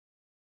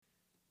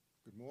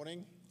Good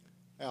morning.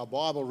 Our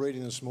Bible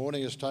reading this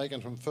morning is taken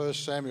from 1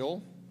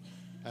 Samuel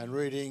and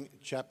reading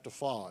chapter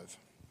 5.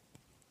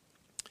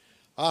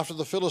 After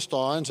the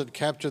Philistines had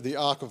captured the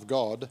ark of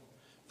God,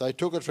 they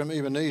took it from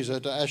Ebenezer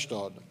to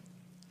Ashdod.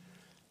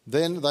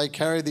 Then they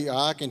carried the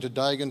ark into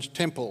Dagon's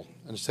temple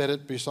and set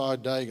it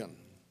beside Dagon.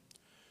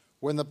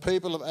 When the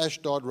people of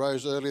Ashdod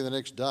rose early the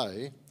next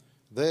day,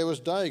 there was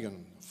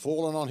Dagon,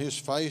 fallen on his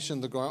face on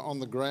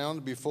the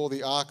ground before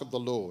the ark of the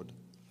Lord.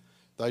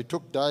 They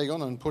took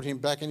Dagon and put him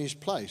back in his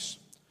place.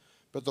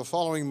 But the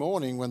following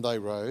morning when they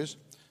rose,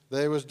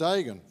 there was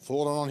Dagon,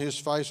 fallen on his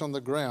face on the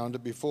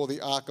ground before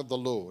the ark of the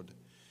Lord.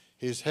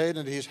 His head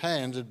and his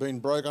hands had been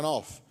broken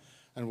off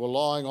and were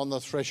lying on the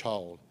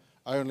threshold.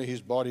 Only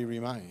his body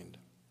remained.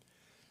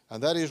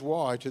 And that is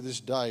why to this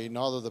day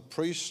neither the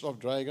priests of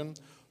Dagon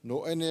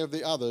nor any of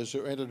the others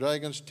who enter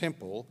Dagon's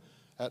temple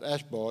at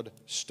Ichabod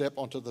step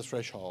onto the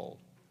threshold.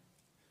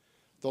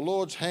 The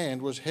Lord's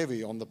hand was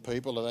heavy on the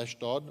people of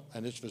Ashdod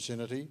and its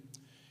vicinity.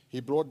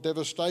 He brought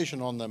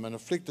devastation on them and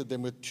afflicted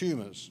them with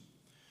tumours.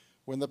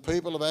 When the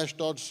people of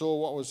Ashdod saw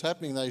what was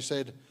happening, they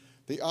said,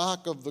 "The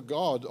ark of the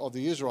God of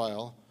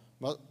Israel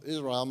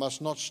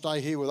must not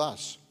stay here with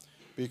us,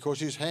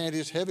 because his hand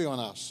is heavy on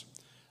us,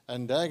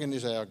 and Dagon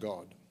is our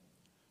God."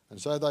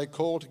 And so they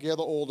called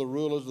together all the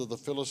rulers of the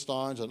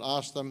Philistines and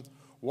asked them,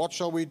 "What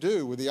shall we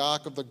do with the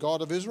ark of the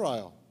God of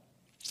Israel?"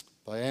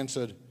 They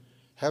answered,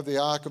 "Have the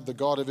ark of the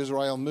God of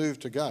Israel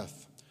moved to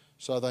Gath."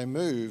 So they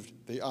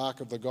moved the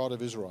ark of the God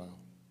of Israel.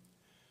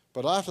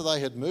 But after they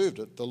had moved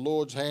it, the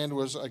Lord's hand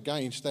was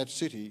against that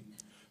city,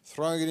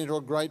 throwing it into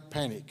a great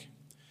panic.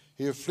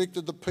 He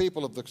afflicted the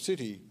people of the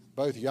city,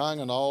 both young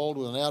and old,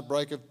 with an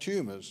outbreak of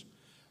tumours,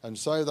 and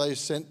so they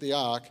sent the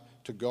ark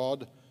to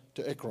God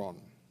to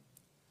Ekron.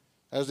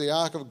 As the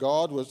ark of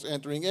God was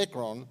entering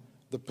Ekron,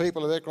 the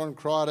people of Ekron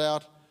cried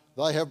out,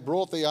 "They have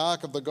brought the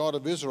ark of the God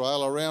of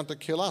Israel around to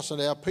kill us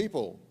and our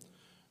people."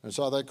 And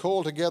so they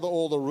called together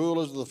all the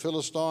rulers of the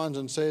Philistines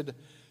and said,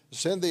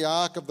 "Send the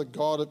ark of the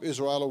God of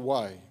Israel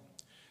away.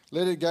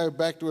 Let it go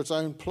back to its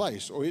own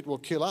place, or it will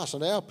kill us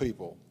and our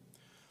people."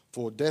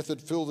 For death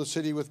had filled the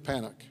city with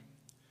panic.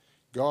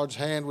 God's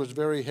hand was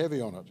very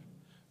heavy on it.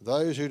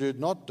 Those who did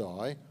not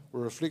die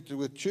were afflicted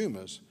with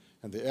tumours,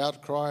 and the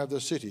outcry of the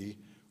city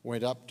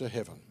went up to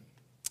heaven.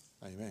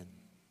 Amen.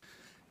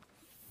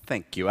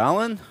 Thank you,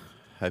 Alan.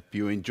 Hope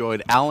you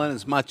enjoyed Alan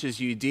as much as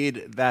you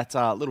did that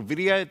little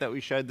video that we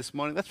showed this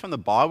morning. That's from the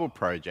Bible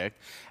Project.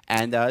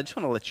 And I just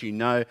want to let you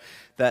know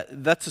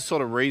that that's the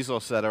sort of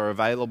resource that are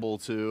available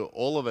to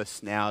all of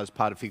us now as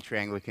part of Victory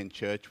Anglican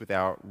Church with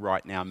our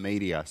Right Now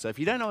media. So if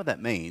you don't know what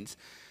that means,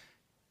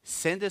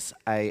 send us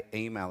an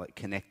email at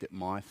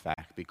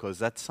connect@myfac, because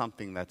that's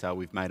something that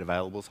we've made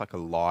available. It's like a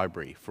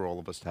library for all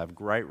of us to have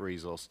great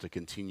resource to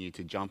continue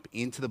to jump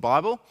into the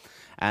Bible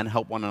and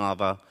help one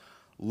another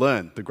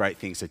learn the great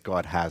things that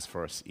God has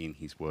for us in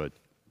his word.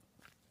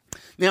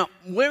 Now,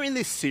 we're in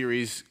this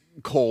series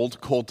called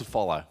to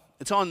Follow.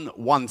 It's on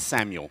 1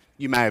 Samuel.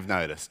 You may have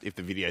noticed if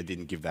the video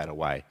didn't give that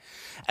away.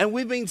 And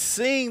we've been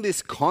seeing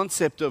this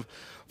concept of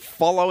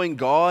following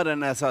God,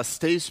 and as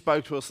Steve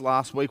spoke to us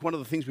last week, one of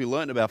the things we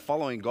learned about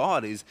following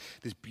God is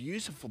this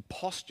beautiful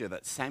posture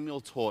that Samuel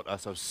taught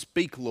us of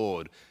 "Speak,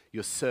 Lord,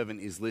 your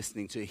servant is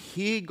listening," to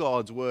hear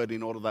God's word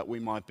in order that we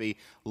might be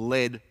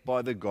led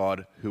by the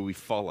God who we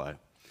follow.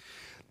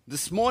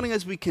 This morning,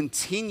 as we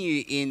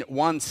continue in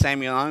 1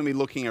 Samuel, I'm going to be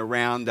looking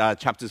around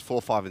chapters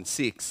 4, 5, and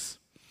 6.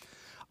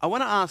 I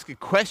want to ask a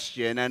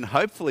question and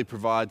hopefully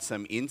provide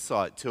some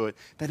insight to it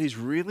that is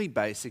really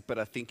basic, but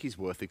I think is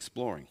worth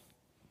exploring.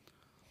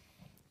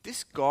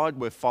 This God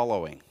we're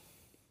following,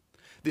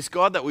 this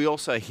God that we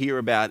also hear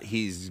about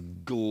his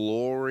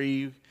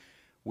glory,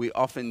 we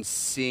often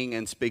sing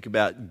and speak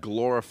about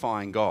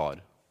glorifying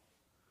God.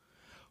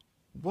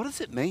 What does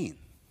it mean?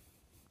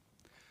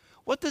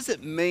 What does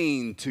it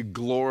mean to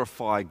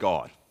glorify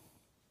God?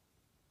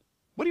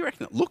 What do you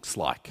reckon it looks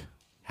like?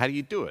 How do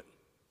you do it?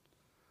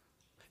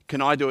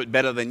 Can I do it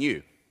better than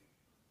you?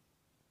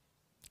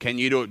 Can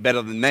you do it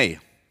better than me?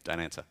 Don't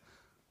answer.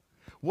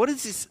 What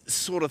does this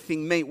sort of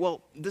thing mean?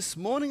 Well, this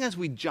morning as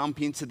we jump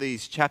into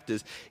these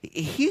chapters,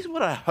 here's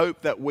what I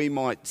hope that we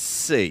might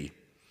see.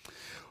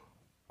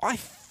 I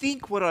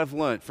think what I've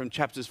learned from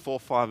chapters 4,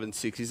 5, and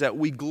 6 is that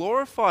we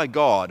glorify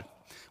God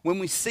when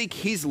we seek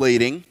his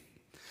leading,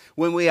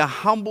 when we are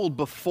humbled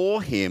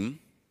before him,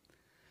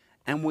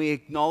 and we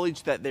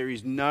acknowledge that there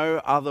is no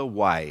other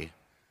way,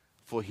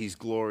 for his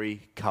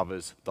glory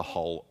covers the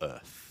whole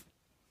earth.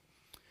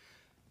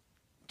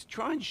 To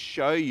try and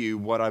show you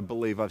what I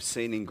believe I've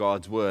seen in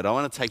God's word, I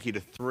want to take you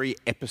to 3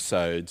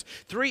 episodes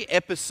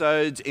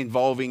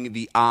involving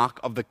the Ark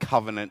of the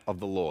Covenant of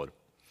the Lord.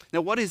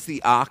 Now, what is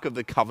the Ark of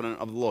the Covenant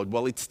of the Lord?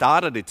 Well, it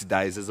started its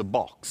days as a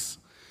box.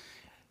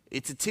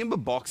 It's a timber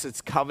box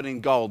that's covered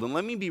in gold. And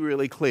let me be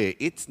really clear,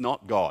 it's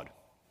not God.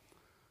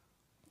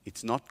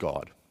 It's not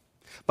God.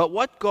 But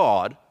what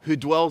God, who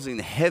dwells in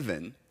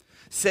heaven,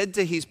 said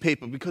to his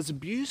people, because the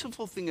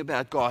beautiful thing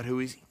about God, who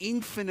is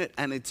infinite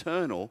and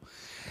eternal,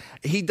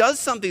 He does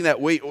something that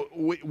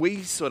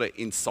we sort of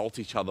insult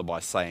each other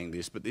by saying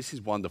this, but this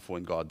is wonderful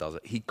when God does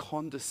it. He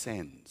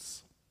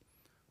condescends.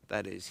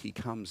 That is, he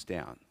comes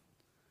down.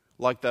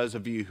 Like those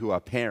of you who are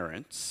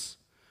parents,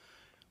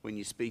 when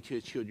you speak to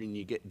your children,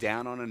 you get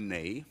down on a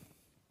knee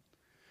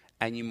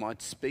and you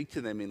might speak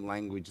to them in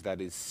language that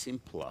is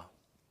simpler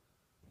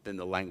than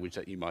the language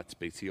that you might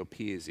speak to your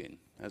peers in.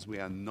 As we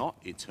are not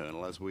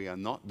eternal, as we are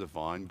not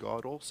divine,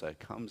 God also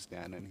comes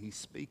down and he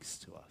speaks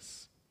to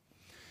us.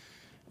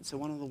 And so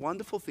one of the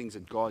wonderful things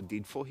that God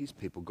did for his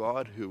people,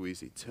 God who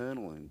is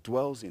eternal and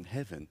dwells in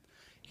heaven,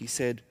 he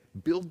said,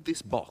 build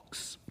this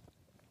box,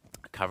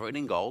 cover it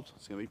in gold,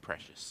 it's going to be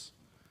precious.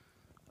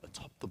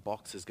 Atop the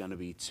box is going to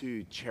be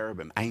 2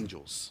 cherubim,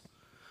 angels,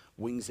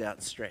 wings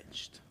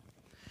outstretched.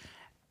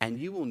 And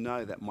you will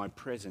know that my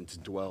presence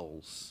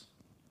dwells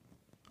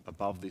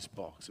above this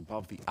box,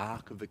 above the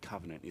Ark of the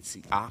Covenant. It's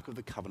the Ark of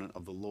the Covenant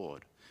of the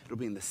Lord. It'll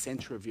be in the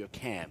center of your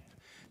camp.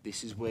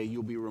 This is where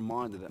you'll be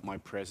reminded that my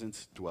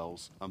presence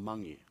dwells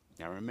among you.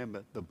 Now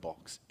remember, the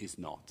box is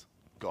not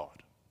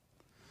God,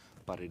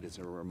 but it is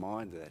a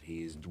reminder that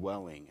he is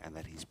dwelling and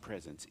that his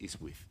presence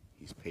is with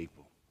his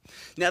people.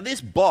 Now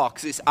this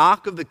box, this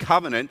Ark of the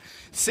Covenant,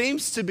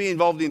 seems to be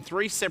involved in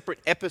 3 separate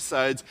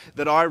episodes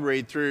that I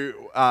read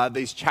through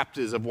these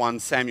chapters of 1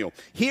 Samuel.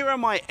 Here are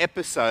my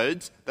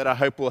episodes that I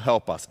hope will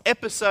help us.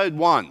 Episode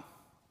 1,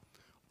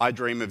 I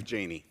Dream of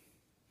Jeannie.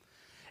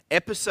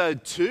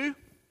 Episode 2,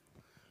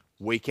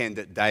 Weekend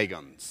at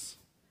Dagon's.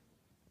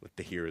 Let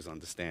the hearers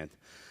understand.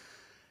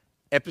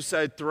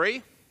 Episode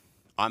 3,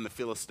 I'm a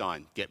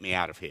Philistine. Get me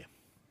out of here.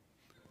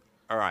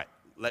 All right,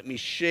 let me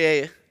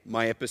share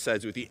my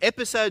episodes with you.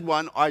 Episode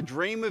 1, I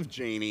Dream of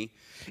Jeannie,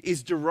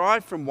 is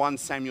derived from 1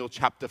 Samuel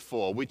chapter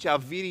 4, which our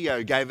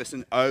video gave us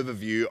an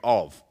overview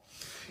of.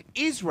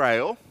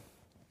 Israel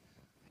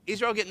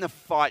getting a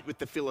fight with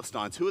the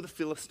Philistines. Who are the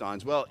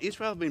Philistines? Well,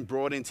 Israel have been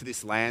brought into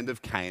this land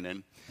of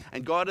Canaan,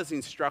 and God has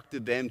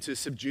instructed them to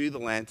subdue the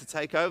land, to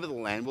take over the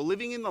land. Well,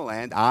 living in the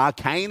land are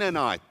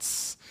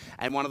Canaanites,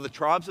 and one of the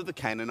tribes of the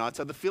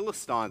Canaanites are the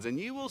Philistines. And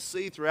you will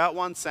see throughout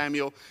 1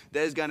 Samuel,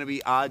 there's going to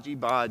be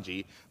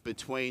argy-bargy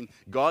between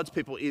God's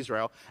people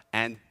Israel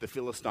and the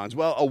Philistines.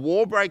 Well, a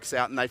war breaks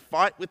out, and they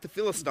fight with the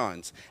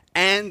Philistines,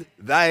 and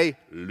they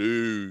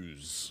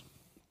lose.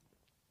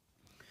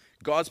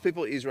 God's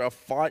people Israel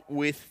fight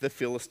with the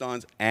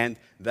Philistines and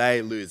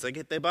they lose. They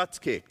get their butts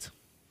kicked.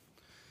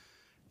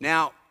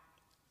 Now,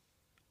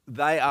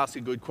 they ask a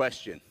good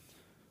question.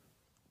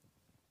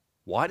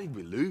 Why did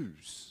we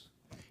lose?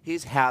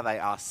 Here's how they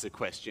ask the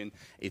question.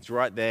 It's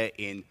right there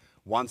in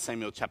 1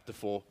 Samuel chapter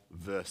 4,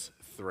 verse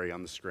 3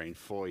 on the screen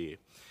for you.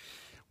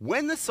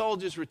 When the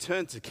soldiers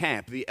returned to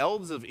camp, the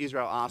elders of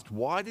Israel asked,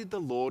 why did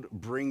the Lord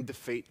bring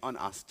defeat on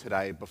us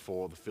today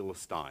before the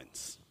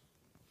Philistines?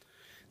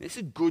 It's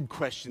a good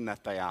question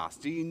that they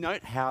asked. Do you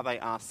note how they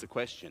asked the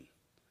question?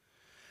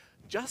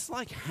 Just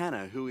like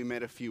Hannah, who we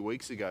met a few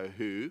weeks ago,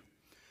 who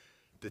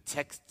the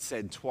text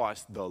said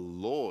twice, the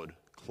Lord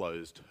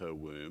closed her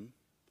womb.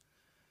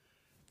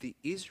 The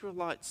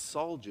Israelite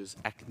soldiers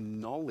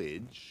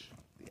acknowledge,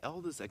 the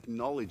elders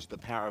acknowledge the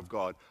power of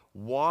God.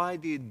 Why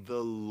did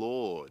the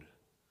Lord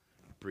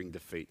bring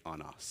defeat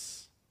on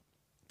us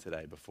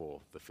today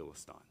before the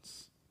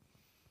Philistines?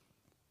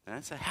 And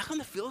I say, how come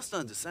the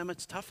Philistines are so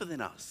much tougher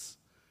than us?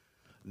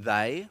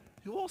 They,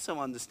 who also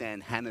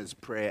understand Hannah's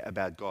prayer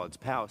about God's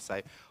power,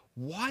 say,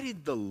 why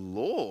did the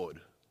Lord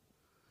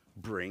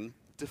bring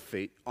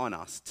defeat on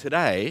us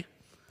today?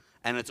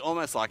 And it's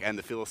almost like, and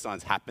the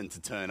Philistines happened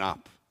to turn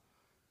up.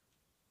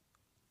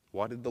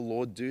 Why did the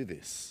Lord do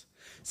this?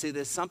 See,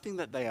 there's something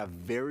that they are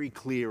very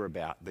clear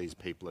about, these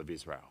people of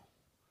Israel.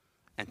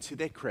 And to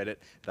their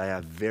credit, they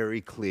are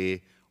very clear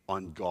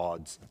on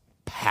God's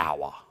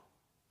power.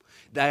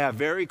 They are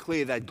very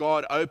clear that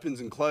God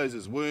opens and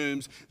closes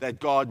wombs, that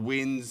God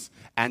wins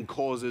and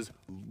causes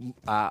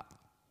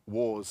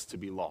wars to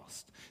be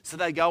lost. So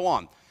they go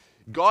on.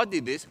 God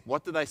did this.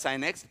 What do they say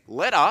next?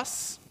 Let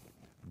us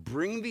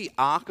bring the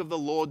ark of the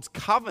Lord's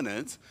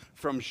covenant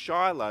from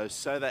Shiloh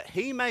so that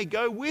he may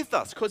go with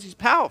us, because he's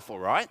powerful,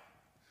 right?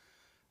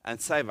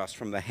 And save us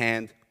from the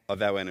hand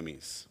of our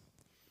enemies.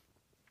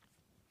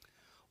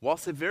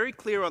 Whilst they're very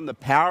clear on the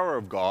power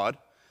of God,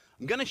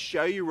 I'm going to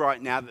show you right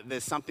now that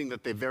there's something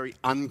that they're very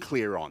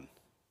unclear on.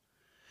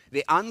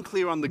 They're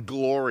unclear on the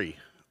glory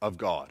of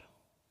God.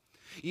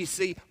 You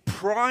see,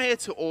 prior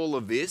to all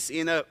of this,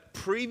 in a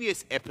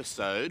previous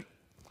episode,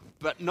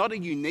 but not a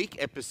unique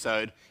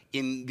episode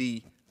in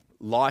the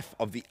life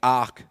of the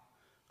Ark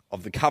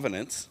of the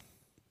Covenant,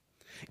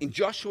 in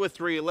Joshua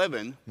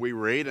 3:11, we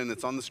read, and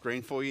it's on the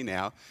screen for you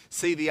now,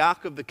 see, the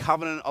Ark of the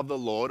Covenant of the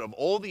Lord of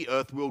all the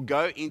earth will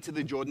go into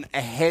the Jordan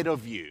ahead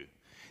of you.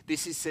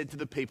 This is said to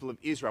the people of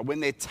Israel. When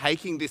they're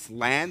taking this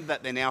land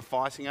that they're now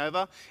fighting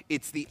over,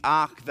 it's the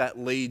ark that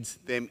leads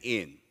them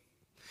in.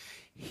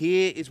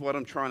 Here is what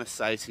I'm trying to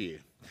say to you.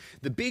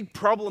 The big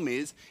problem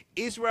is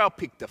Israel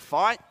picked a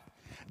fight.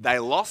 They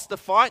lost the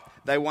fight.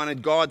 They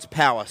wanted God's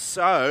power.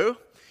 So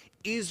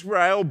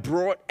Israel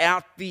brought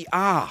out the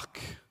ark.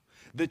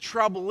 The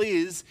trouble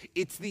is,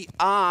 it's the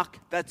ark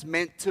that's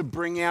meant to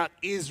bring out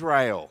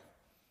Israel.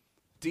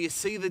 Do you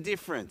see the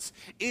difference?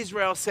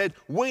 Israel said,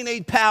 we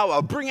need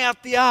power, bring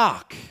out the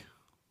ark.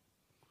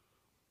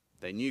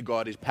 They knew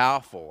God is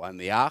powerful, and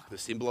the ark, the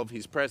symbol of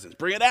his presence,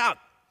 bring it out.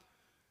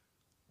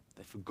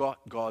 They forgot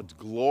God's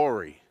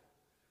glory.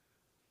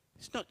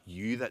 It's not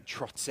you that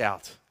trots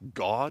out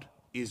God,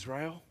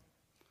 Israel.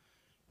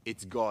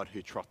 It's God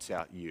who trots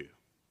out you.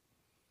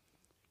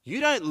 You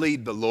don't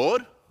lead the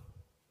Lord.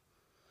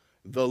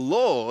 The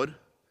Lord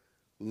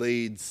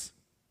leads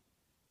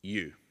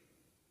you.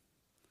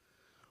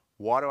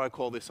 Why do I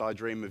call this I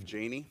Dream of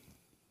Genie?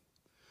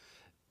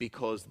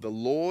 Because the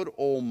Lord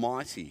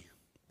Almighty,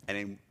 and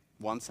in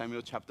 1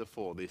 Samuel chapter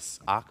 4, this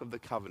Ark of the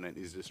Covenant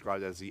is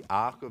described as the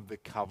Ark of the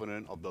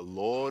Covenant of the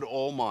Lord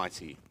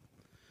Almighty.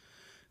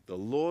 The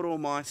Lord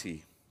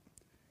Almighty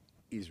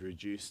is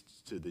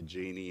reduced to the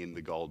genie in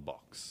the gold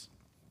box.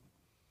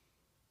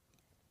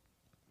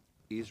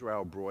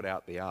 Israel brought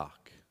out the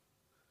ark,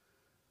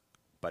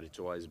 but it's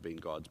always been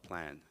God's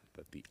plan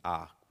that the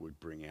ark would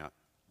bring out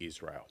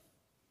Israel.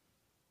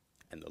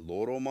 And the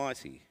Lord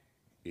Almighty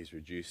is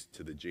reduced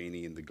to the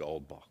genie in the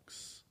gold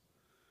box.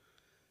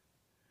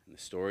 And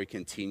the story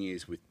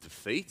continues with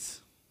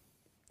defeat.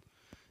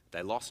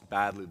 They lost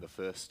badly the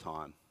first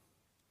time.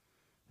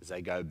 As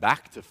they go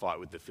back to fight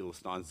with the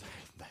Philistines,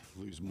 they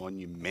lose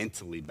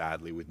monumentally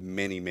badly with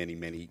many, many,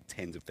 many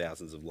tens of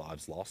thousands of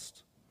lives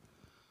lost.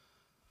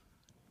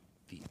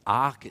 The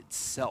ark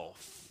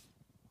itself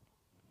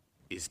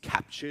is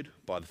captured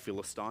by the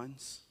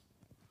Philistines.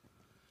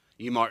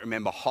 You might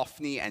remember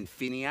Hophni and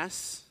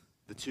Phinehas,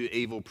 the two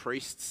evil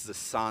priests, the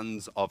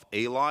sons of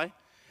Eli.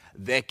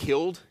 They're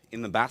killed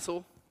in the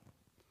battle.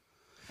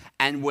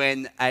 And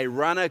when a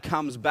runner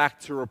comes back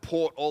to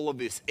report all of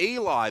this,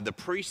 Eli, the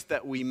priest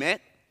that we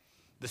met,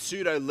 the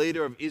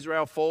pseudo-leader of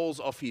Israel, falls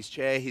off his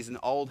chair. He's an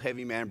old,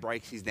 heavy man,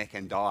 breaks his neck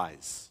and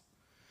dies.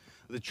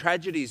 The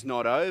tragedy's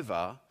not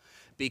over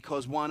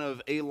because one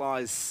of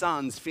Eli's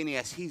sons,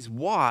 Phinehas, his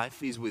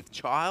wife, is with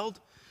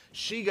child.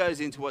 She goes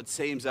into what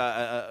seems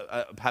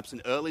perhaps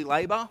an early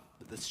labor,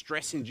 but the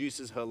stress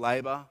induces her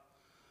labor.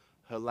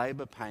 Her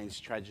labor pains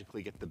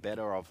tragically get the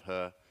better of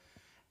her,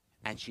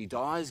 and she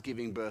dies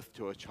giving birth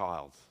to a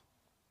child,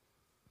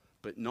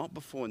 but not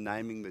before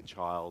naming the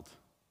child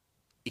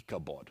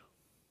Ichabod,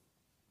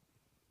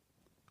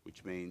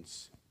 which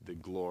means the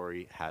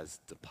glory has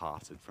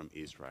departed from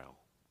Israel,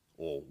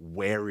 or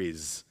where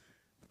is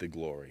the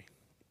glory?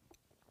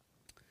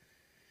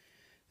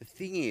 The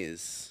thing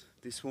is,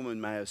 this woman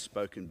may have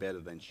spoken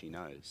better than she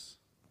knows.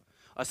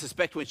 I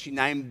suspect when she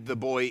named the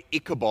boy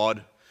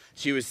Ichabod,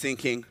 she was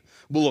thinking,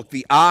 well, look,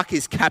 the ark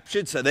is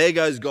captured, so there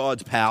goes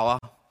God's power.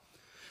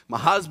 My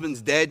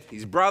husband's dead,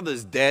 his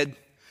brother's dead,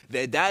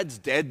 their dad's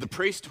dead, the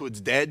priesthood's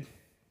dead.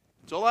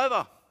 It's all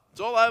over. It's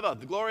all over.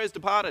 The glory has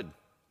departed.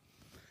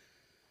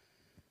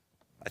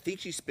 I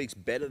think she speaks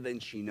better than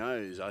she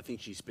knows. I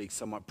think she speaks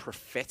somewhat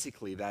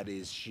prophetically. That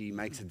is, she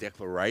makes a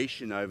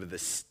declaration over the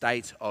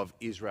state of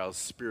Israel's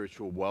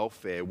spiritual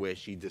welfare where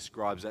she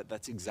describes that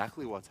that's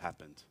exactly what's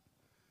happened.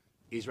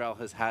 Israel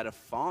has had a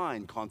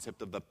fine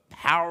concept of the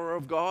power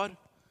of God,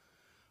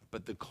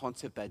 but the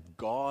concept that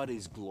God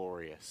is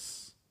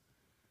glorious,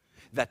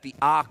 that the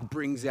ark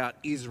brings out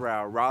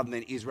Israel rather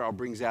than Israel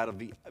brings out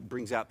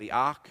the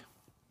ark,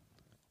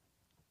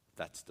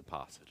 that's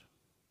departed.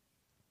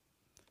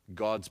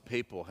 God's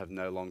people have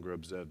no longer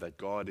observed that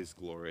God is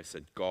glorious,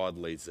 that God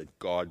leads, that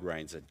God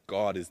reigns, that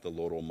God is the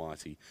Lord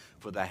Almighty,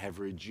 for they have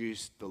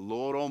reduced the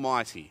Lord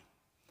Almighty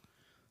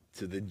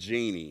to the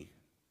genie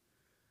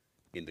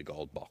in the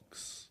gold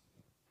box.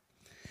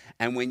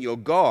 And when your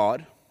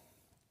God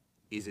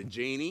is a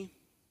genie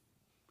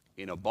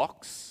in a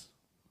box,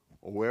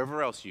 or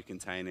wherever else you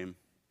contain him,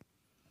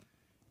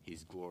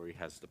 his glory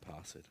has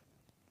departed.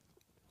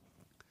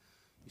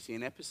 You see,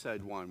 in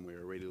episode 1, we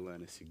already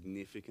learned a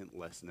significant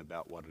lesson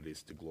about what it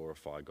is to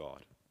glorify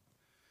God.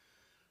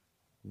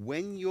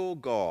 When your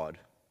God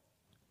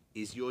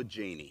is your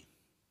genie,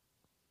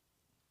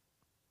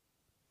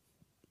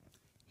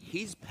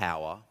 his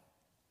power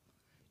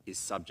is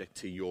subject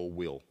to your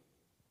will.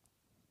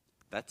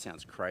 That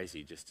sounds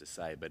crazy just to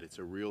say, but it's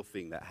a real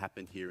thing that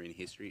happened here in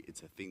history.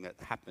 It's a thing that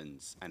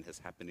happens and has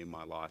happened in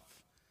my life.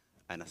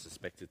 And I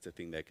suspect it's a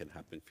thing that can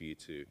happen for you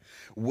too.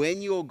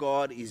 When your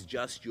God is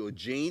just your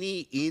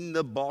genie in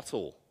the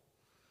bottle,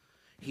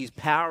 his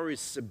power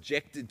is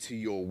subjected to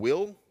your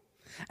will.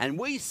 And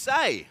we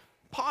say,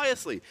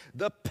 piously,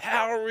 the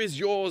power is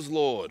yours,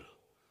 Lord.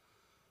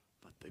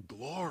 But the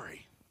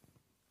glory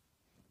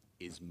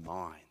is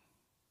mine.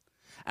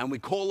 And we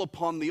call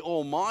upon the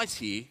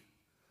Almighty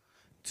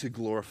to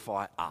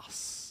glorify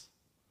us,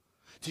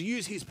 to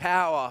use his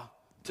power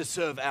to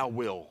serve our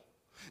will,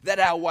 that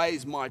our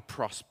ways might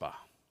prosper,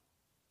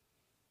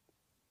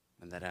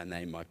 and that our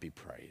name might be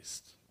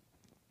praised.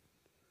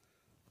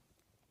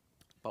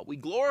 But we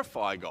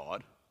glorify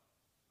God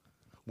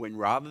when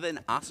rather than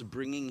us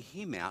bringing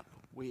him out,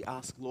 we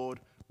ask, Lord,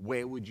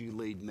 where would you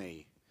lead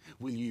me?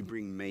 Will you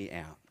bring me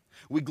out?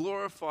 We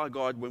glorify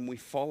God when we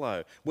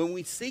follow, when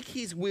we seek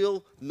his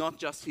will, not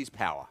just his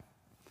power.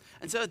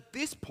 And so at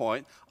this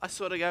point, I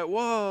sort of go,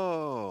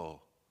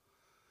 whoa.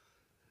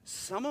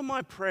 Some of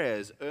my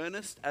prayers,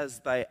 earnest as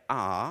they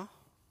are,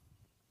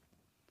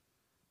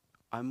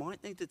 I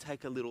might need to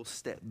take a little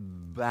step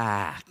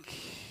back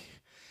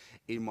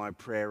in my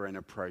prayer and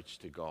approach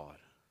to God.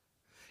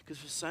 Because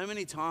for so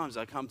many times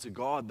I come to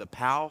God, the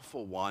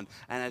powerful one,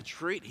 and I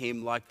treat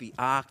him like the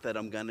ark that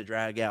I'm going to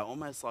drag out,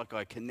 almost like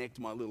I connect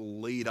my little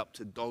lead up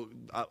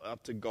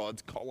to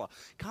God's collar.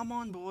 Come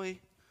on, boy.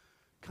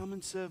 Come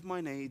and serve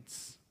my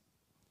needs.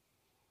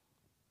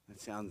 It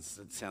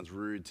sounds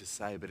rude to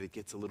say, but it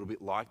gets a little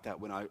bit like that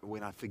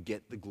when I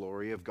forget the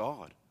glory of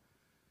God.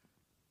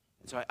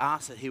 And so I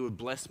ask that he would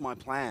bless my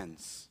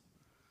plans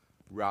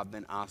rather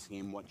than asking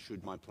him what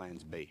should my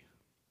plans be.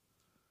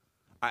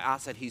 I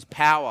ask that his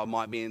power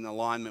might be in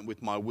alignment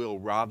with my will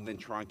rather than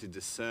trying to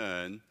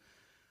discern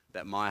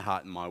that my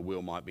heart and my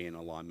will might be in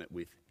alignment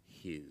with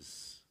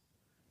his.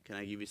 Can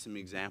I give you some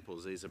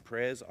examples? These are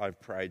prayers I've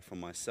prayed for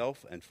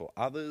myself and for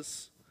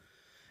others,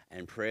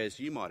 and prayers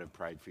you might have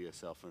prayed for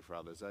yourself and for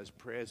others. Those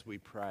prayers we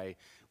pray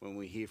when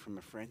we hear from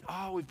a friend,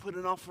 oh, we've put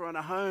an offer on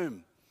a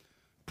home.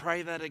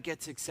 Pray that it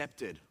gets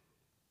accepted.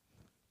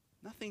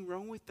 Nothing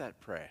wrong with that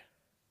prayer.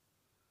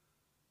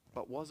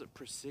 But was it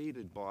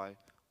preceded by,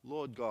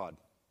 Lord God,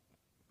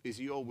 is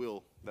your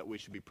will that we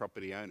should be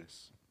property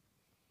owners?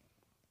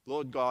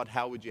 Lord God,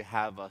 how would you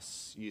have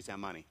us use our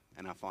money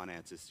and our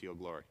finances to your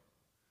glory?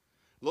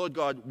 Lord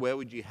God, where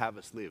would you have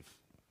us live?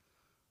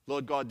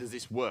 Lord God, does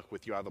this work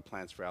with your other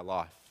plans for our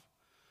life?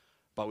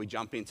 But we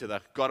jump into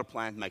the, got a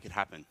plan, make it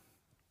happen.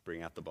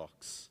 Bring out the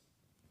box.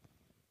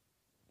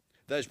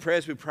 Those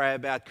prayers we pray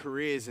about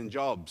careers and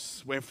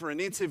jobs. When for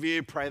an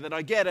interview, pray that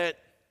I get it.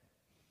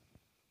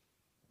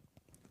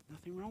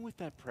 Nothing wrong with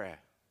that prayer.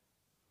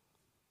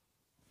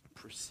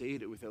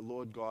 Precede it with a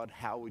Lord God,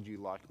 how would you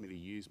like me to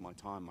use my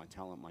time, my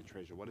talent, my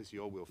treasure? What is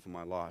your will for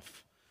my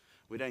life?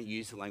 We don't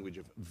use the language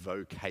of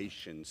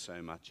vocation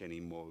so much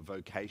anymore.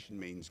 Vocation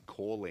means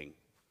calling.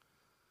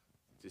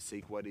 To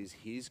seek what is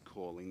his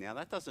calling. Now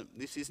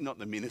this is not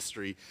the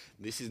ministry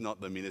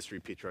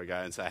picture I go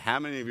and say, how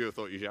many of you have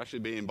thought you should actually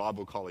be in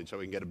Bible college so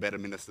we can get a better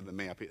minister than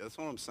me up here? That's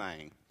what I'm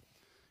saying.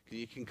 Because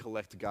you can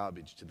collect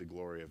garbage to the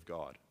glory of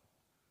God.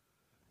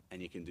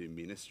 And you can do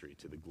ministry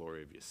to the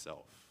glory of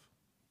yourself.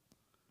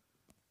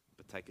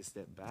 But take a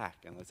step back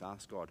and let's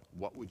ask God,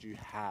 what would you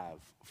have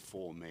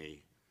for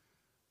me?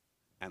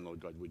 And Lord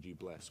God, would you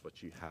bless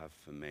what you have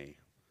for me?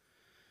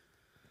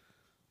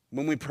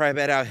 When we pray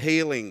about our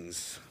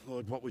healings,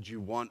 Lord, what would you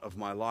want of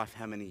my life?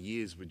 How many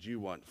years would you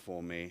want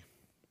for me?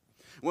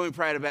 When we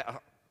prayed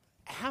about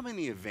how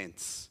many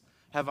events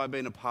have I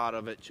been a part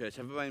of at church?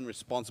 Have I been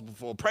responsible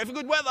for? Pray for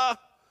good weather.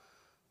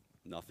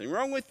 Nothing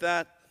wrong with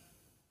that.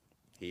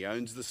 He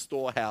owns the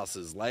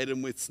storehouses,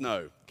 laden with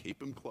snow. Keep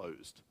them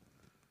closed.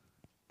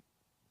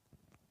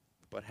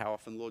 But how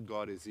often, Lord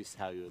God, is this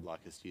how you would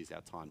like us to use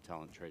our time,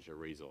 talent, treasure,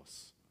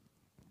 resource?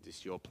 Is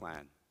this your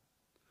plan?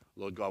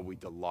 Lord God, we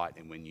delight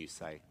in when you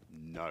say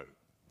no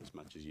as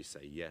much as you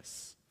say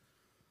yes.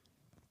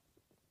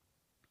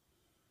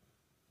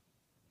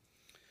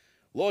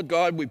 Lord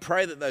God, we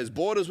pray that those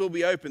borders will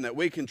be open, that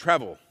we can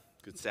travel,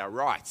 because it's our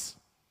rights.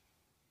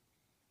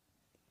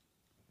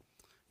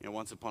 You know,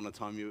 once upon a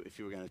time, if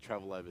you were going to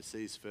travel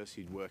overseas, first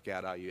you'd work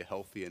out, are you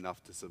healthy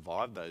enough to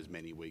survive those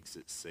many weeks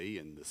at sea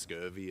and the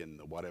scurvy and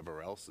the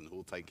whatever else, and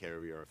who'll take care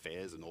of your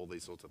affairs and all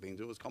these sorts of things.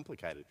 It was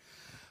complicated.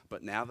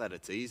 But now that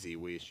it's easy,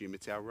 we assume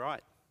it's our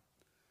right.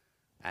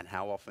 And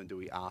how often do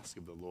we ask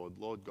of the Lord,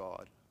 Lord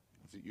God,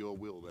 is it your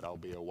will that I'll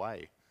be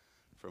away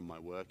from my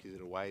work? Is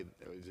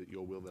it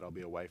your will that I'll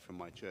be away from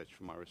my church,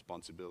 from my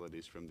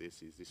responsibilities, from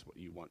this? Is this what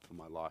you want for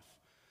my life?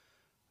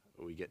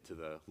 Or we get to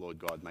the Lord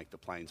God, make the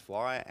planes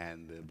fly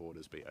and the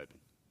borders be open.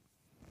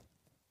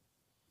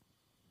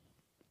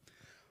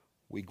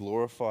 We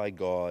glorify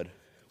God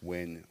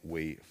when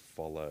we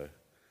follow,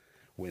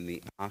 when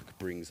the ark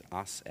brings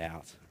us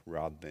out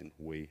rather than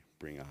we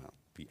bring out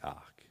the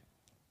ark.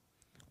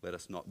 Let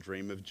us not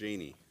dream of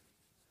genie.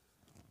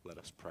 Let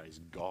us praise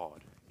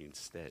God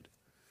instead.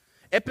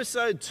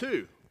 Episode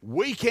 2,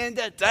 Weekend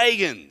at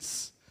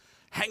Dagon's.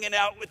 Hanging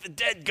out with the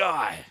dead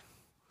guy.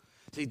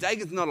 See,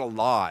 Dagon's not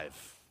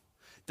alive.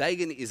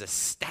 Dagon is a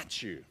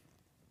statue.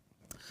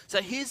 So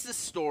here's the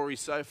story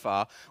so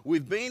far.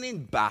 We've been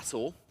in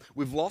battle.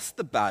 We've lost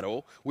the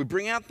battle. We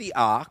bring out the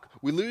ark.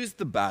 We lose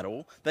the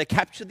battle. They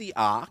capture the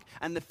ark.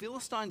 And the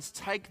Philistines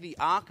take the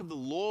ark of the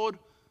Lord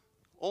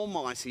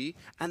Almighty,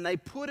 and they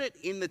put it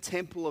in the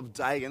temple of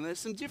Dagon. There's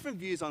some different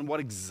views on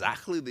what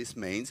exactly this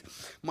means.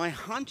 My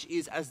hunch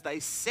is as they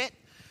set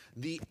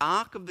the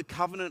ark of the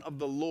covenant of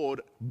the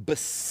Lord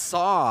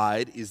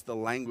beside, is the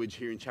language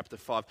here in chapter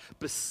 5,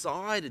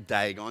 beside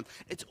Dagon,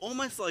 it's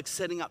almost like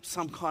setting up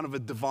some kind of a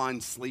divine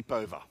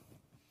sleepover.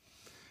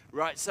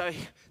 Right, so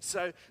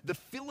the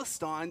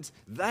Philistines,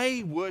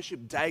 they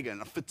worship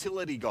Dagon, a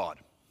fertility god.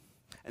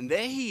 And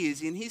there he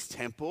is in his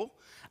temple.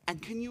 And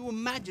can you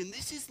imagine,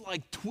 this is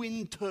like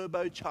twin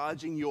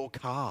turbocharging your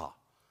car.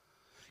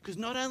 Because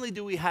not only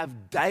do we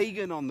have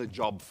Dagon on the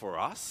job for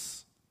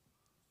us,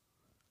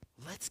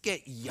 let's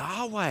get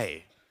Yahweh,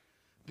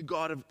 the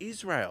God of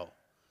Israel.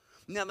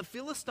 Now, the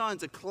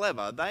Philistines are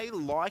clever. They,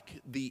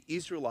 like the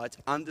Israelites,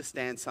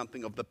 understand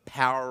something of the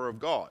power of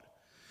God.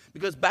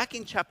 Because back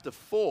in chapter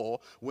 4,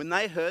 when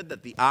they heard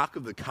that the Ark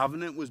of the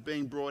Covenant was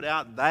being brought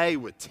out, they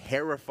were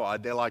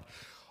terrified. They're like,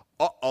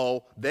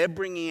 uh-oh, they're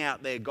bringing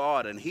out their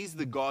God, and he's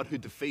the God who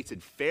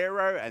defeated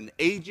Pharaoh and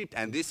Egypt,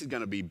 and this is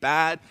going to be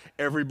bad.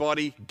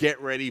 Everybody, get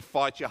ready,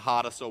 fight your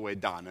hardest or we're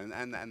done.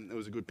 And it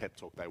was a good pep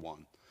talk, they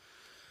won.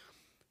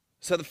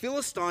 So the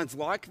Philistines,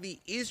 like the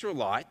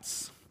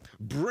Israelites,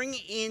 bring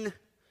in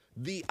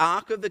the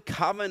Ark of the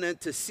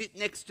Covenant to sit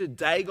next to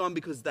Dagon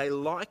because they,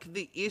 like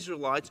the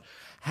Israelites,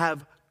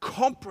 have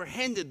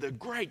comprehended the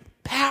great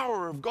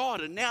power of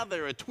God, and now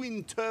they're a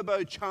twin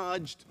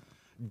turbocharged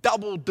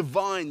double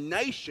divine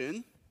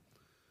nation.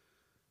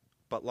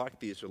 But like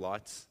the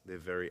Israelites, they're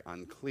very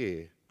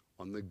unclear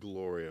on the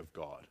glory of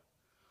God.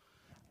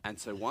 And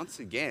so once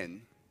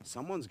again,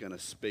 someone's going to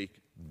speak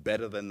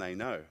better than they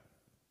know.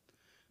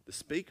 The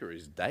speaker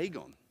is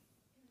Dagon.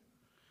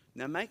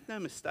 Now make no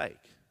mistake,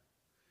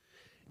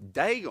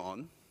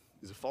 Dagon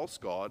is a false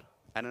god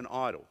and an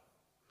idol.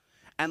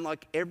 And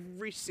like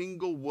every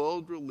single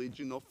world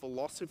religion or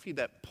philosophy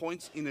that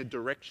points in a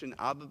direction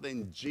other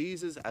than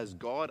Jesus as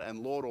God and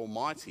Lord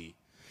Almighty,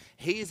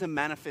 he is a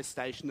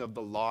manifestation of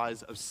the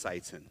lies of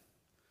Satan,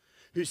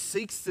 who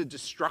seeks the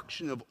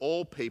destruction of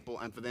all people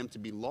and for them to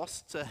be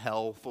lost to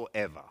hell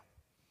forever.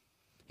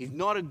 He's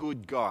not a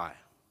good guy,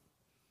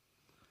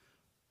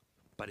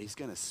 but he's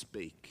going to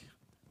speak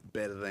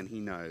better than he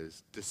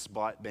knows,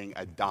 despite being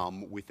a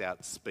dumb,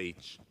 without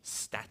speech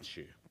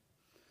statue.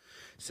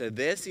 So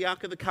there's the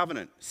Ark of the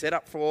Covenant, set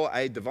up for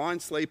a divine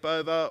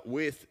sleepover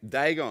with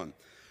Dagon.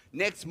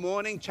 Next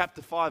morning,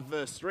 chapter 5,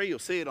 verse 3, you'll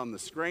see it on the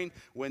screen.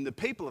 When the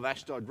people of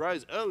Ashdod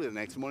rose early the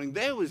next morning,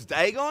 there was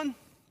Dagon,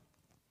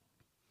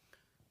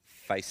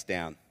 face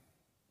down.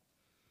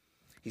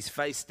 He's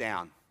face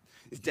down.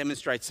 This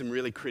demonstrates some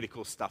really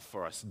critical stuff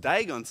for us.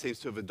 Dagon seems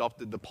to have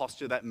adopted the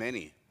posture that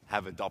many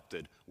have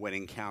adopted when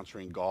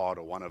encountering God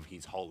or one of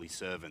his holy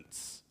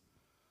servants.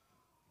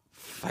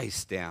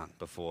 Face down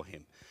before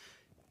him.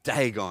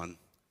 Dagon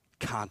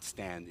can't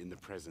stand in the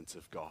presence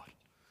of God.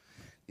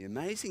 The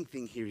amazing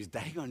thing here is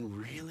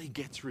Dagon really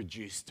gets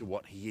reduced to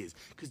what he is.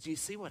 Because do you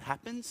see what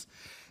happens?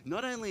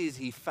 Not only is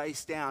he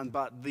face down,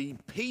 but the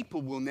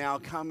people will now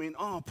come in,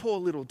 oh, poor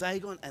little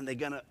Dagon, and they're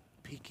going to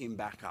pick him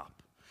back up.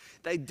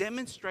 They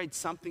demonstrate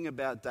something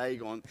about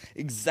Dagon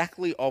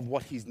exactly of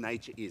what his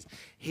nature is.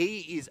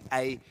 He is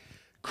a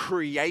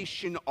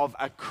creation of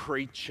a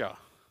creature.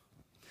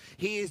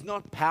 He is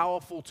not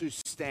powerful to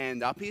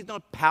stand up. He is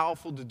not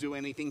powerful to do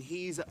anything.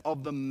 He is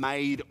of the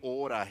made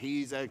order.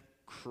 He's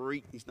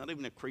not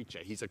even a creature.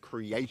 He's a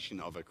creation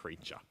of a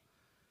creature.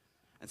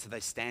 And so they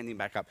stand him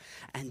back up.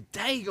 And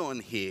Dagon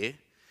here,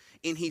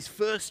 in his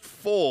first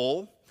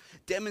fall,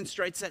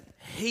 demonstrates that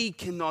he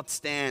cannot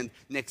stand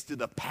next to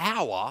the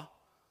power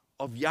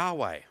of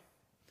Yahweh.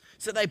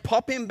 So they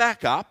pop him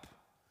back up.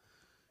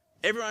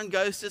 Everyone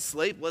goes to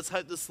sleep. Let's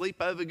hope the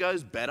sleepover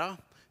goes better.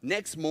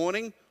 Next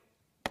morning,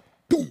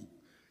 boom,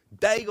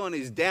 Dagon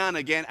is down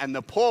again and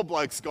the poor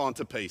bloke's gone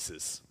to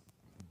pieces.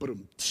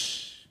 Boom.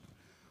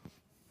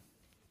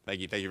 Thank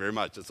you very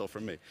much. That's all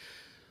from me.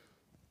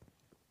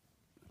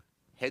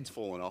 Head's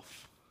fallen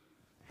off.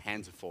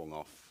 Hands have fallen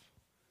off.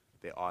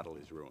 Their idol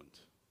is ruined.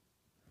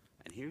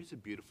 And here is a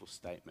beautiful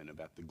statement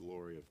about the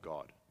glory of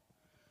God.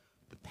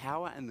 The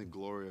power and the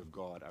glory of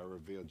God are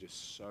revealed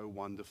just so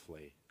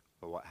wonderfully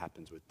by what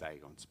happens with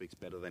Dagon. Speaks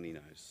better than he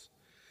knows.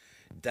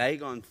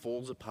 Dagon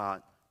falls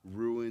apart,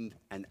 ruined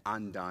and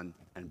undone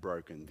and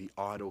broken. The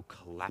idol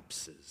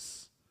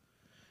collapses.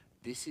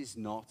 This is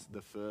not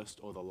the first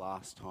or the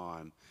last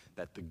time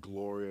that the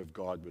glory of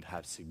God would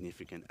have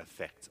significant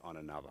effect on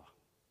another.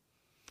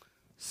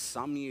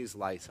 Some years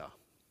later,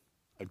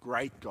 a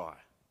great guy,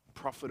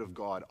 prophet of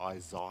God,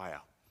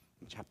 Isaiah,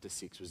 in chapter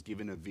 6, was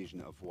given a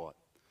vision of what?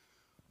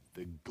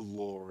 The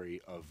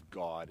glory of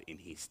God in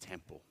his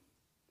temple.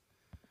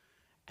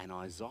 And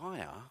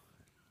Isaiah,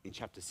 in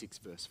chapter 6,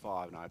 verse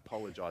 5, and I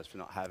apologize for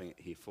not having it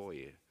here for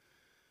you,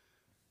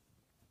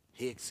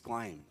 he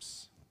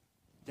exclaims,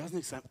 he doesn't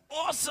exclaim,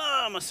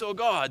 awesome, I saw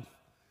God.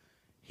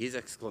 His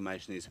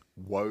exclamation is,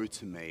 woe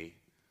to me,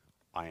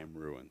 I am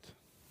ruined.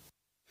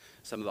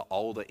 Some of the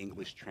older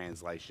English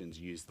translations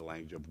use the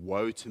language of,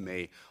 woe to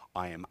me,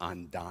 I am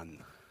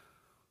undone.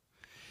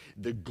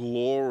 The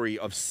glory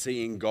of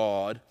seeing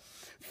God,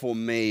 for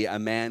me, a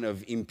man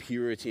of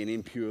impurity and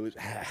impurity,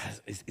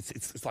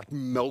 it's like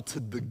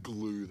melted the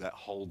glue that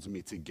holds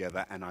me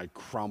together, and I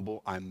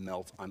crumble, I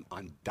melt, I'm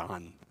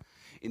undone.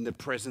 In the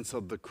presence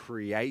of the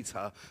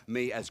Creator,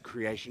 me as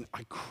creation,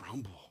 I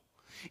crumble.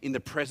 In the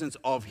presence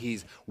of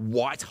his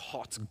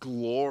white-hot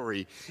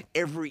glory,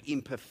 every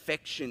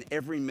imperfection,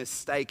 every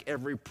mistake,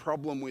 every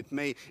problem with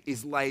me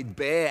is laid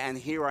bare, and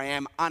here I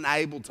am,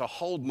 unable to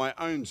hold my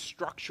own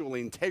structural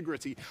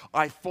integrity.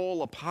 I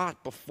fall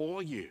apart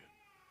before you.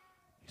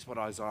 You is what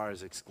Isaiah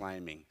is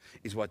exclaiming,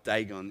 is what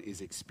Dagon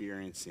is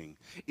experiencing,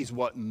 is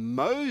what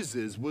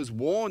Moses was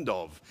warned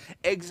of.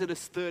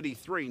 Exodus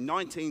 33,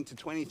 19 to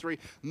 23,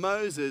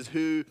 Moses,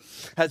 who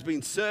has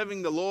been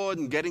serving the Lord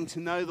and getting to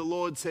know the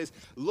Lord, says,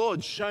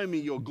 Lord, show me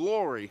your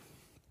glory.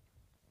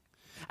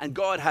 And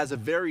God has a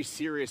very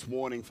serious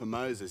warning for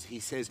Moses. He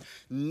says,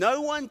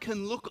 no one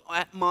can look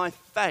at my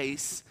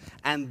face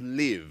and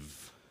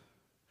live.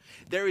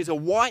 There is a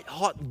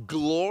white-hot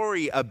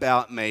glory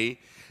about me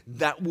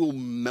that will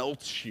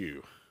melt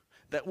you,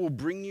 that will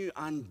bring you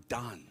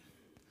undone.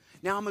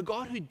 Now, I'm a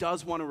God who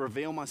does want to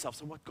reveal myself.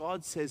 So what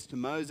God says to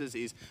Moses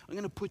is, I'm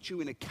going to put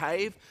you in a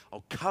cave.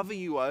 I'll cover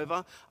you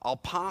over. I'll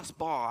pass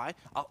by.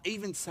 I'll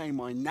even say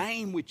my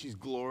name, which is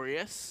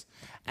glorious.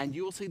 And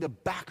you'll see the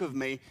back of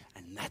me,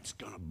 and that's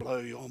going to blow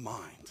your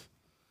mind.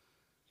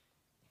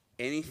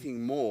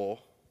 Anything more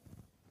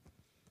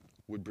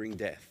would bring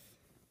death.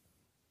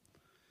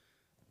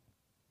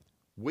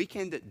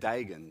 Weekend at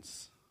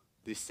Dagon's,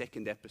 this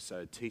second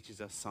episode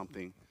teaches us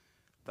something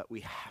that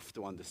we have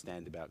to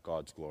understand about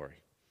God's glory.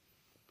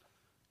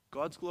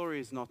 God's glory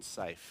is not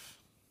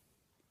safe.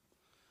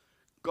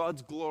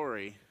 God's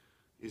glory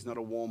is not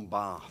a warm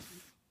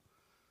bath.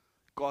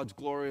 God's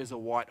glory is a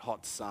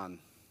white-hot sun.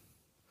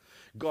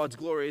 God's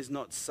glory is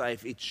not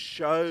safe. It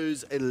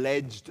shows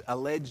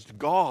alleged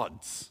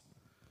gods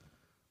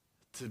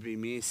to be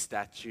mere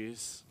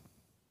statues,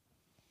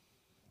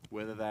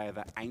 whether they are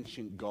the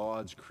ancient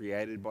gods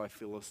created by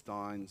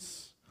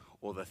Philistines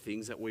or the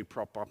things that we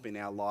prop up in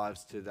our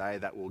lives today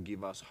that will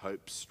give us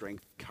hope,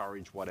 strength,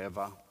 courage,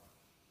 whatever.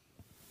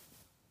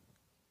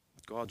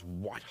 God's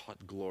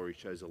white-hot glory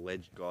shows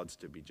alleged gods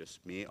to be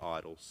just mere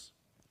idols.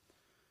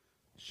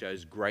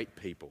 Shows great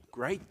people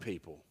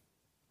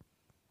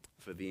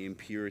for the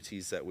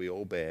impurities that we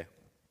all bear.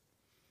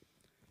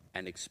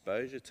 And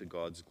exposure to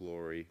God's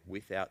glory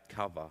without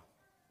cover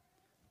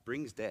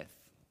brings death.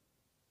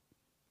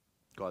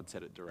 God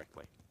said it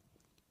directly.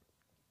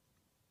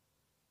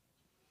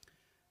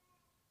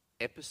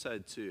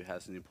 Episode 2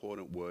 has an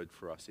important word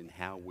for us in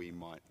how we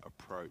might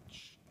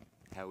approach,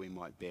 how we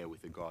might bear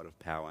with the God of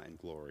power and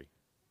glory.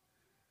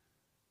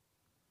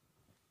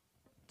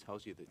 It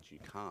tells you that you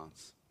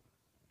can't,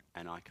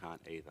 and I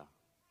can't either.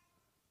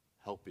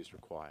 Help is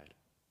required.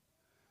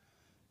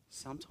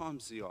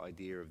 Sometimes the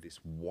idea of this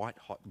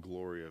white-hot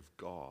glory of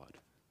God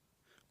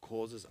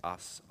causes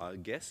us, I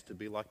guess, to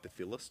be like the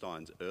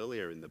Philistines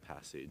earlier in the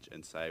passage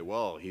and say,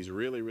 well, he's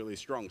really, really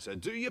strong, so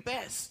do your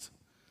best.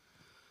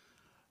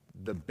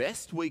 The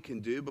best we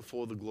can do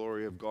before the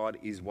glory of God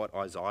is what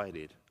Isaiah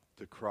did,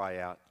 to cry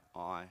out,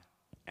 I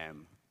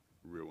am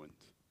ruined.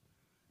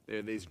 There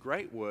are these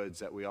great words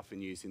that we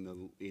often use in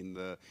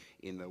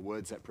the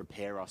words that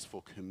prepare us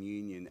for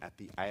communion at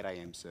the 8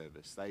 a.m.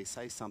 service. They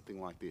say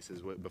something like this,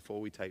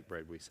 before we take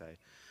bread, we say,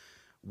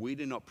 we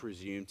do not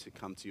presume to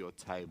come to your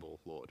table,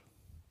 Lord,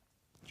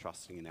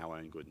 trusting in our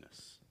own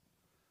goodness,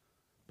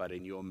 but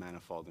in your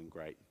manifold and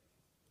great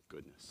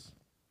goodness.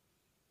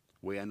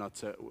 We are not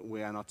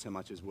so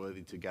much as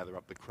worthy to gather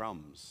up the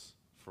crumbs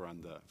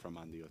from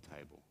under your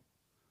table.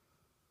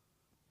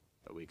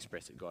 But we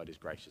express that God is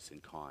gracious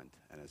and kind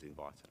and has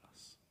invited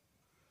us.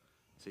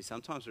 See,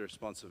 sometimes the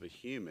response of a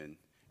human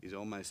is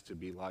almost to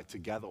be like to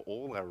gather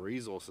all our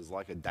resources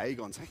like a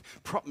Dagon, saying,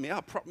 prop me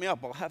up,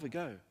 I'll have a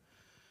go.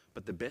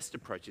 But the best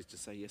approach is to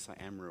say, yes,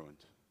 I am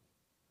ruined.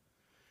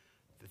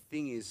 The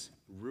thing is,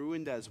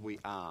 ruined as we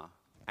are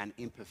and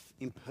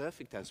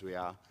imperfect as we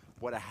are,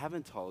 what I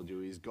haven't told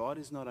you is God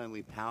is not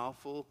only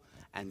powerful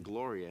and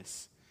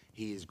glorious,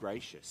 he is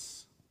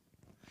gracious.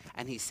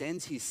 And he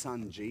sends his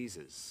son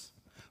Jesus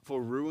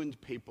for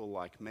ruined people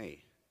like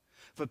me.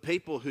 For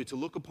people who to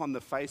look upon the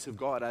face of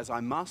God as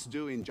I must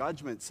do in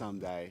judgment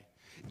someday,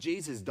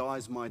 Jesus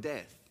dies my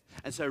death.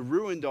 And so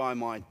ruined I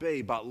might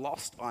be, but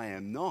lost I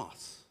am not.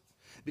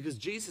 Because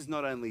Jesus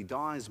not only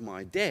dies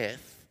my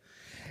death,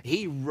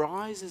 he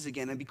rises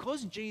again. And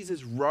because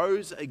Jesus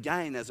rose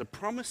again as a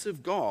promise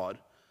of God,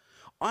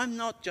 I'm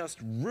not just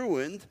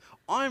ruined,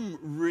 I'm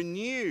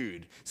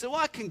renewed. So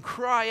I can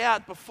cry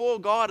out before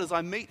God as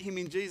I meet him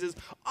in Jesus,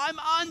 I'm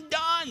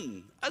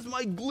undone. As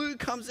my glue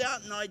comes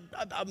out and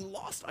I'm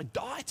lost, I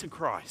die to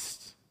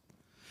Christ.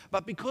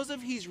 But because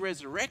of his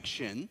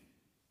resurrection,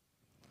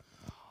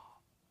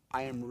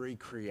 I am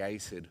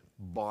recreated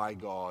by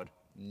God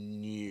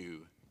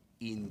new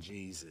in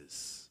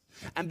Jesus.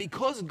 And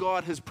because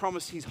God has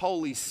promised his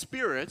Holy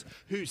Spirit,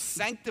 who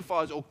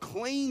sanctifies or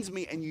cleans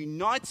me and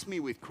unites me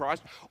with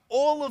Christ,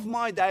 all of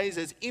my days,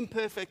 as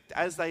imperfect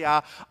as they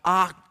are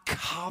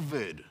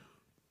covered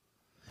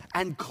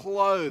and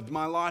clothed.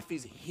 My life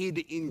is hid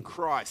in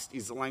Christ,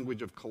 is the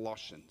language of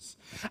Colossians.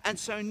 And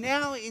so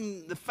now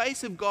in the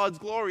face of God's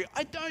glory,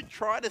 I don't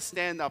try to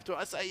stand up to it.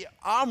 I say,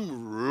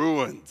 I'm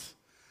ruined.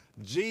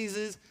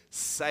 Jesus,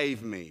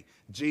 save me.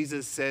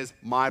 Jesus says,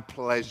 my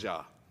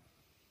pleasure.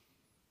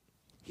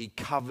 He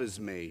covers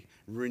me,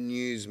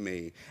 renews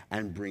me,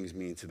 and brings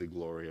me into the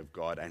glory of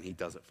God. And he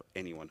does it for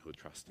anyone who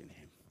trusts in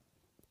him.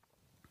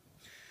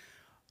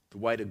 The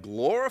way to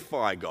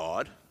glorify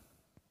God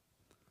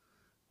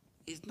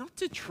is not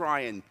to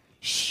try and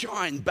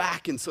shine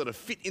back and sort of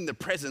fit in the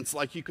presence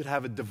like you could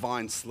have a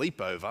divine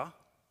sleepover.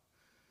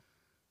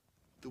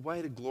 The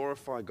way to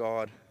glorify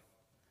God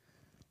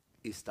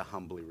is to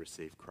humbly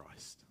receive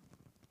Christ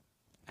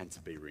and to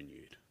be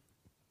renewed,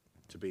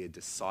 to be a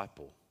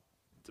disciple,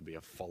 to be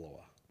a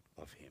follower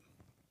of him.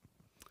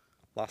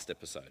 Last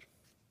episode,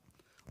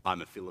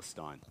 I'm a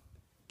Philistine,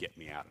 get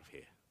me out of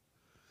here.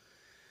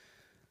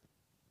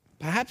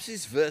 Perhaps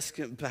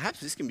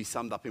this can be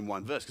summed up in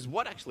one verse, because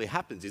what actually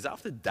happens is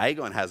after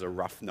Dagon has a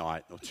rough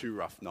night or two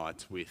rough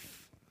nights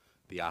with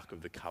the Ark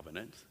of the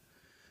Covenant,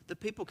 the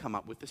people come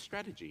up with a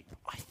strategy.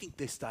 I think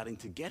they're starting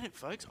to get it,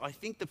 folks. I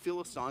think the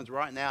Philistines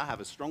right now have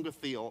a stronger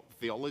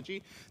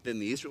theology than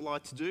the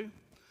Israelites do,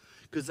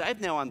 because they've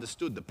now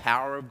understood the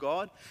power of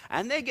God,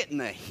 and they're getting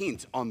a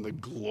hint on the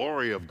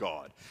glory of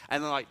God.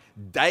 And they're like,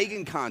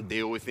 Dagon can't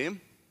deal with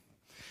him.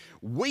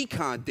 We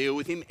can't deal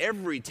with him.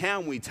 Every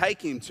town we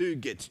take him to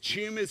gets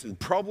tumors and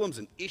problems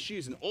and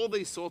issues and all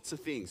these sorts of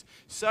things.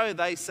 So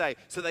they say,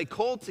 so they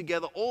called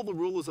together all the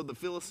rulers of the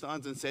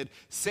Philistines and said,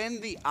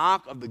 send the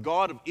ark of the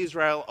God of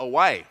Israel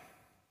away.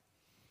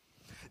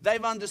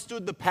 They've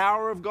understood the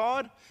power of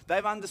God.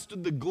 They've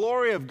understood the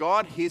glory of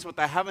God. Here's what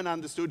they haven't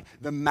understood: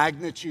 the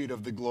magnitude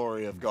of the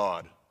glory of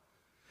God.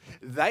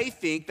 They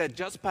think that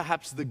just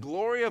perhaps the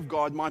glory of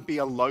God might be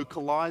a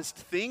localized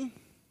thing.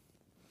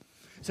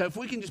 So if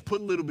we can just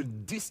put a little bit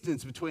of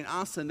distance between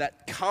us and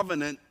that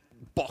covenant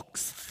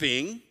box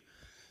thing,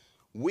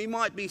 we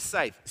might be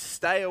safe.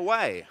 Stay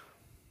away.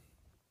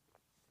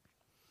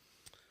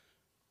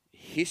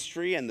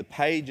 History and the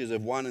pages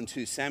of 1 and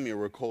 2 Samuel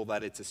recall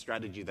that it's a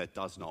strategy that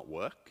does not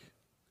work.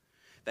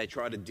 They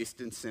try to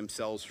distance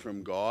themselves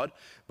from God,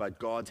 but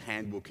God's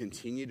hand will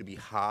continue to be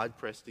hard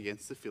pressed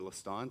against the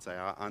Philistines. They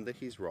are under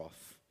his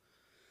wrath.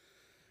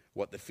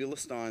 What the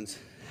Philistines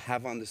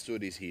have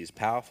understood is he is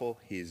powerful,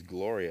 he is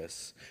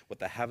glorious. What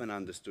they haven't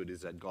understood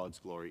is that God's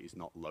glory is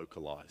not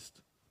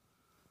localized.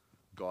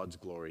 God's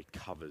glory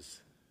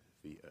covers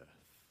the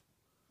earth.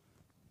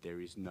 There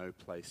is no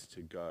place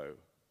to go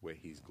where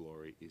his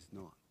glory is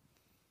not.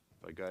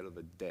 If I go to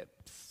the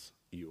depths,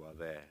 you are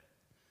there.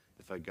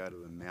 If I go to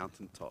the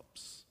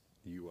mountaintops,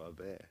 you are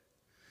there.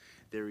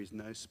 There is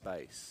no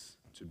space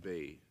to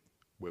be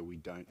where we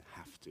don't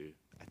have to,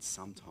 at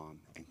some time,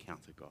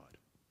 encounter God.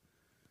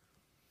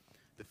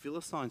 The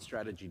Philistine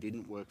strategy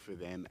didn't work for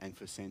them, and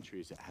for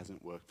centuries it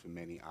hasn't worked for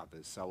many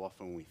others. So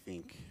often we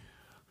think,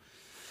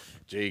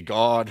 gee,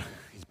 God,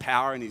 his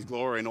power and his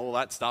glory and all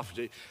that stuff.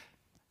 Gee.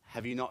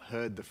 Have you not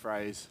heard the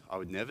phrase, I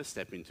would never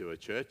step into a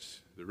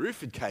church, the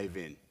roof would cave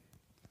in?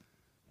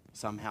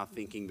 Somehow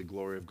thinking the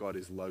glory of God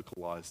is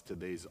localized to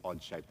these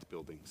odd-shaped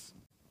buildings.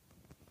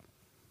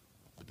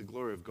 But the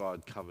glory of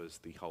God covers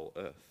the whole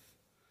earth.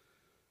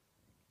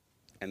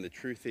 And the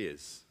truth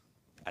is,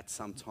 at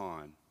some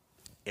time,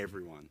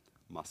 everyone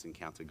must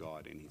encounter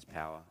God in his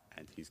power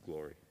and his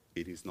glory.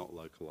 It is not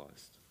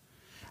localized.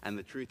 And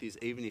the truth is,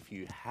 even if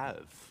you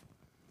have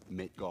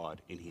met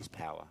God in his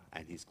power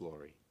and his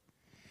glory,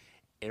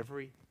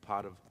 every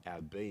part of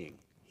our being,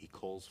 he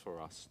calls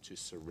for us to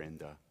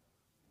surrender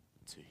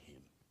to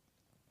him.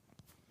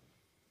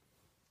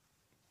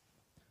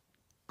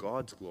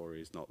 God's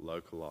glory is not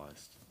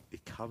localized.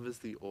 It covers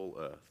the all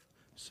earth.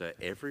 So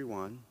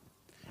everyone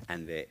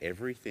and their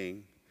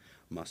everything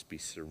must be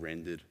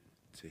surrendered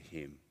to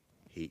him.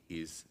 He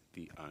is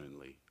the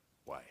only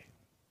way.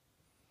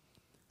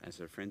 And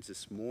so, friends,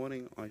 this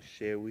morning I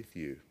share with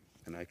you,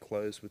 and I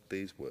close with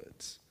these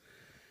words.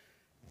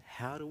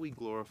 How do we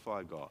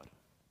glorify God?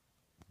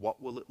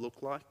 What will it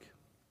look like?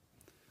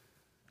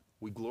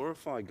 We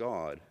glorify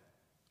God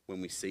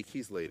when we seek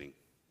his leading,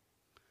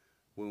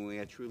 when we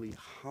are truly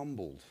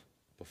humbled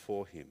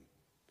before him,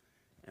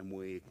 and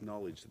we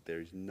acknowledge that there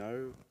is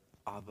no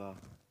other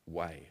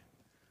way,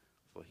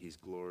 for his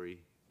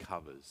glory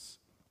covers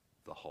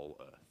the whole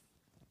earth.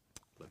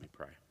 Let me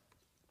pray.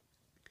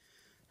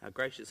 Our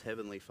gracious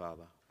Heavenly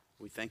Father,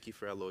 we thank you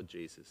for our Lord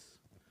Jesus.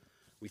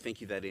 We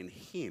thank you that in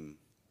him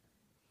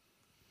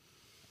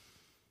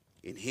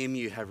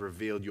you have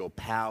revealed your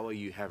power,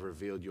 you have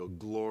revealed your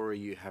glory,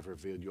 you have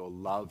revealed your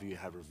love, you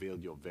have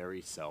revealed your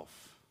very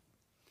self.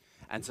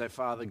 And so,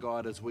 Father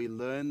God, as we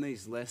learn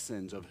these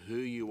lessons of who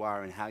you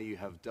are and how you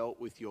have dealt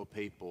with your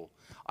people,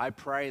 I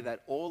pray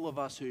that all of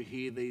us who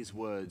hear these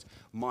words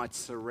might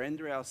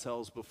surrender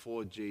ourselves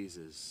before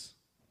Jesus,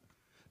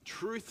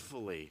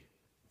 truthfully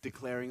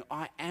declaring,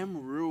 I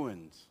am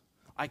ruined.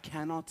 I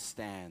cannot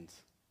stand.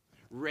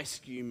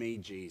 Rescue me,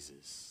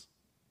 Jesus.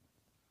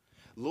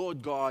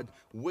 Lord God,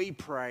 we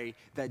pray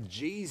that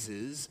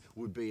Jesus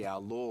would be our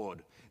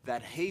Lord,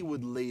 that he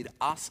would lead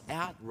us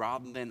out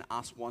rather than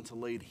us want to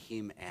lead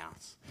him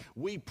out.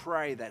 We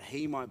pray that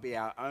he might be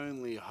our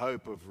only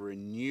hope of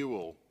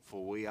renewal,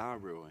 for we are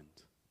ruined.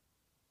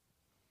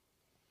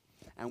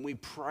 And we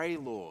pray,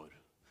 Lord,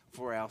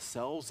 for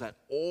ourselves, that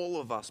all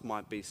of us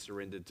might be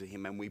surrendered to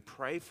him. And we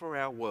pray for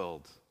our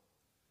world,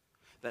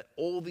 that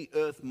all the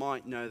earth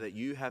might know that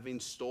you have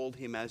installed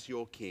him as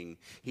your king.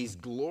 His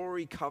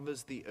glory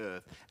covers the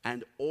earth,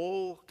 and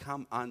all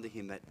come under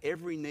him, that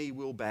every knee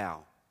will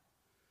bow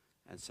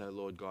And so,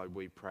 Lord God,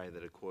 we pray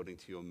that according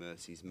to your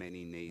mercies,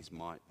 many knees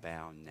might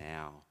bow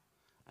now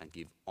and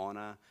give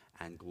honour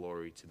and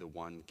glory to the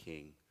one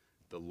King,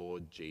 the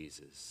Lord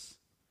Jesus,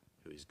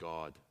 who is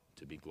God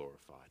to be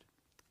glorified.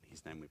 In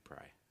his name we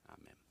pray.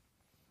 Amen.